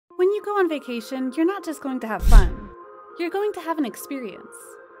When you go on vacation, you're not just going to have fun. You're going to have an experience.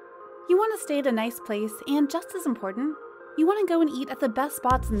 You want to stay at a nice place, and just as important, you want to go and eat at the best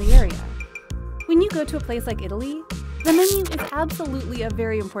spots in the area. When you go to a place like Italy, the menu is absolutely a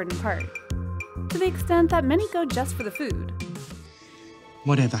very important part, to the extent that many go just for the food.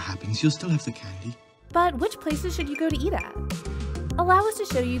 Whatever happens, you'll still have the candy. But which places should you go to eat at? Allow us to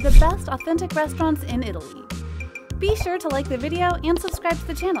show you the best authentic restaurants in Italy. Be sure to like the video and subscribe to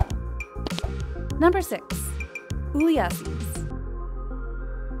the channel. Number 6. Uliassi's.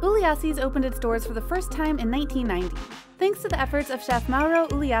 Uliassi's opened its doors for the first time in 1990, thanks to the efforts of chef Mauro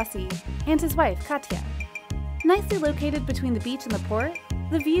Uliassi and his wife, Katia. Nicely located between the beach and the port,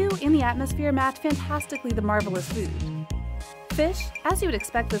 the view and the atmosphere match fantastically the marvelous food. Fish, as you would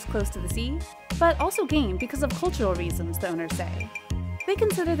expect this close to the sea, but also game because of cultural reasons, the owners say. They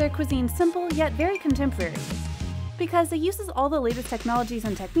consider their cuisine simple yet very contemporary, because it uses all the latest technologies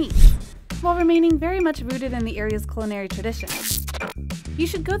and techniques, while remaining very much rooted in the area's culinary tradition. You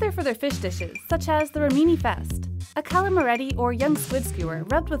should go there for their fish dishes, such as the Romini Fest, a calamaretti or young squid skewer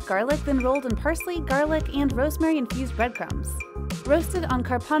rubbed with garlic then rolled in parsley, garlic, and rosemary-infused breadcrumbs, roasted on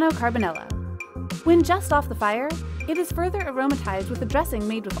carpano carbonella. When just off the fire, it is further aromatized with a dressing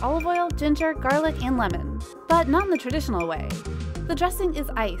made with olive oil, ginger, garlic, and lemon, but not in the traditional way. The dressing is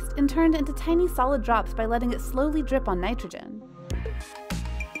iced and turned into tiny solid drops by letting it slowly drip on nitrogen.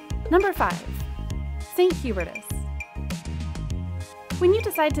 Number 5. St. Hubertus. When you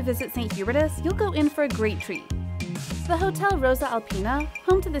decide to visit St. Hubertus, you'll go in for a great treat. The Hotel Rosa Alpina,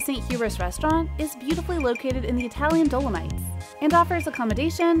 home to the St. Hubertus restaurant, is beautifully located in the Italian Dolomites and offers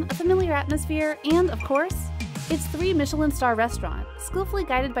accommodation, a familiar atmosphere, and, of course, its 3 Michelin-star restaurant, skillfully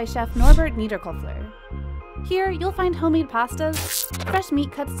guided by chef Norbert Niederkofler. Here, you'll find homemade pastas, fresh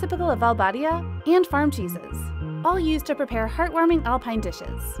meat cuts typical of Val Badia, and farm cheeses, all used to prepare heartwarming alpine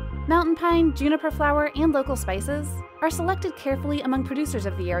dishes. Mountain pine, juniper flower, and local spices are selected carefully among producers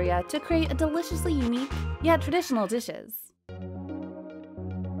of the area to create a deliciously unique, yet traditional dishes.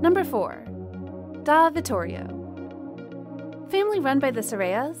 Number 4. Da Vittorio. Family run by the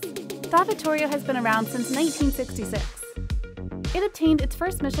Sarayas, Da Vittorio has been around since 1966. It obtained its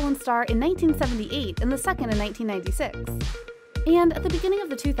first Michelin star in 1978 and the second in 1996. And at the beginning of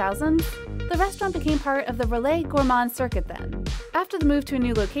the 2000s, the restaurant became part of the Relais Gourmand circuit then, after the move to a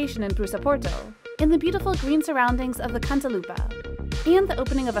new location in Brusaporto, in the beautiful green surroundings of the Cantalupa, and the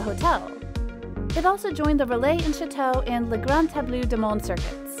opening of a hotel. It also joined the Relais and Chateau and Le Grand Tableau du Monde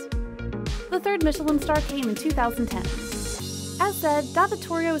circuits. The third Michelin star came in 2010. As said, Da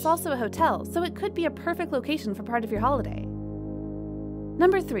Vittorio is also a hotel, so it could be a perfect location for part of your holiday.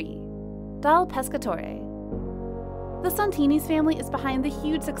 Number 3. Dal Pescatore. The Santini's family is behind the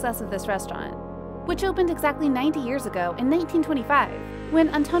huge success of this restaurant, which opened exactly 90 years ago in 1925, when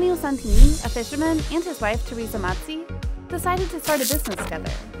Antonio Santini, a fisherman, and his wife Teresa Mazzi decided to start a business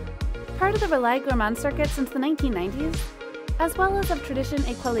together. Part of the Relais Gourmand circuit since the 1990s, as well as of Tradition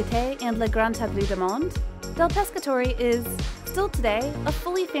et Qualité and Le Grand Tableau du Monde, Del Pescatore is, still today, a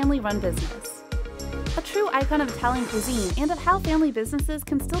fully family-run business. A true icon of Italian cuisine and of how family businesses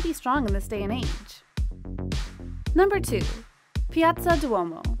can still be strong in this day and age. Number 2. Piazza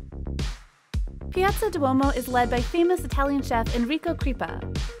Duomo. Piazza Duomo is led by famous Italian chef Enrico Crippa,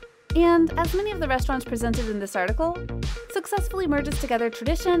 and, as many of the restaurants presented in this article, successfully merges together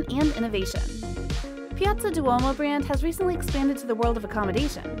tradition and innovation. Piazza Duomo brand has recently expanded to the world of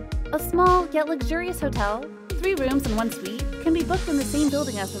accommodation. A small yet luxurious hotel, 3 rooms and 1 suite, can be booked in the same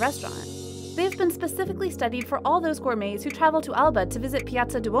building as the restaurant. They've been specifically studied for all those gourmets who travel to Alba to visit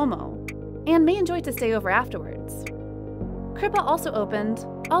Piazza Duomo, and may enjoy to stay over afterwards. Crippa also opened,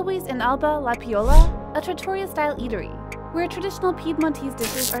 always in Alba La Piola, a trattoria-style eatery, where traditional Piedmontese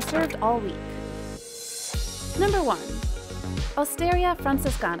dishes are served all week. Number 1. Osteria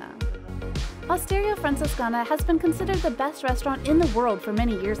Francescana. Osteria Francescana has been considered the best restaurant in the world for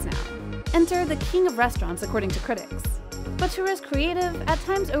many years now. Enter the king of restaurants according to critics. Butchera's creative, at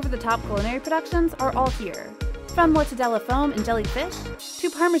times over-the-top culinary productions are all here. From mortadella foam and jellied fish, to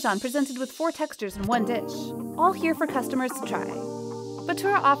parmesan presented with 4 textures in 1 dish, all here for customers to try.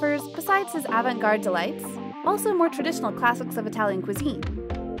 Butchera offers, besides his avant-garde delights, also more traditional classics of Italian cuisine.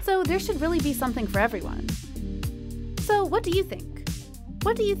 So there should really be something for everyone. So what do you think?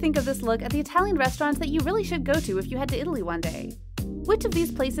 What do you think of this look at the Italian restaurants that you really should go to if you head to Italy one day? Which of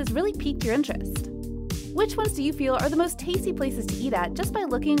these places really piqued your interest? Which ones do you feel are the most tasty places to eat at just by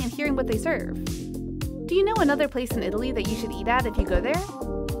looking and hearing what they serve? Do you know another place in Italy that you should eat at if you go there?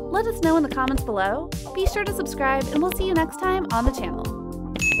 Let us know in the comments below. Be sure to subscribe, and we'll see you next time on the channel.